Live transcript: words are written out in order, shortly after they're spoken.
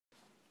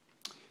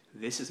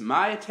This is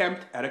my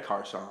attempt at a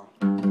car song.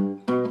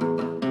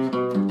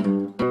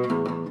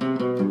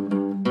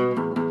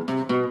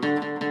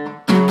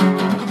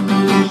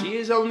 She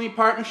is only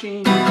part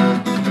machine.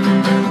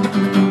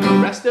 The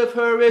rest of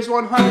her is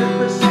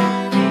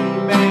 100%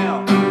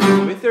 female.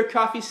 With her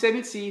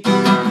coffee-scented seats,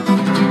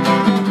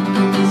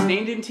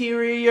 stained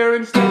interior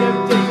instead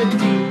of different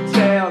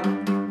detail.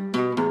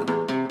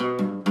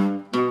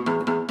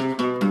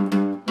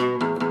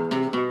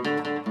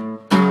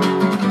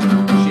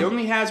 She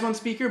only has one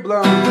speaker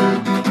blown. She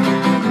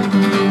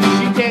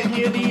can't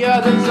hear the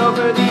others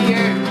over the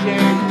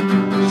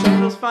engine. She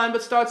handles fine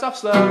but starts off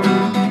slow.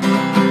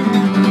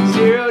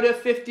 0 to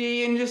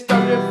 50 in just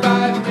under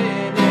 5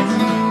 minutes.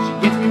 She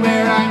gets me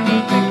where I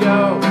need to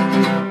go.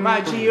 My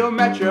Geo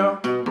Metro.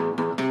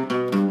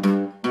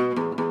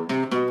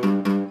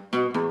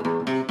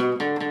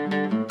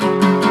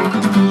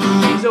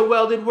 She's a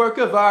welded work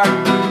of art.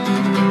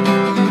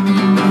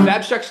 The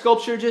abstract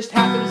sculpture just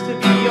happens to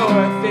be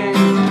your thing.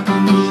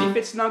 She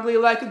fits snugly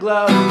like a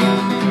glove.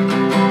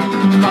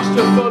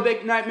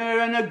 Claustrophobic nightmare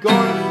and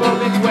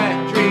agoraphobic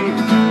wet dream.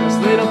 Best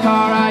little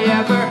car I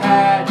ever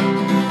had.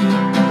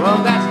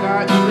 Well, that's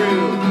not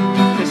true,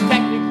 'cause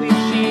technically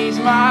she's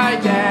my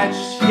dad.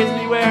 She gets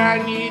me where I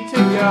need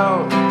to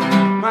go.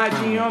 My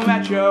Geo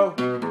Metro.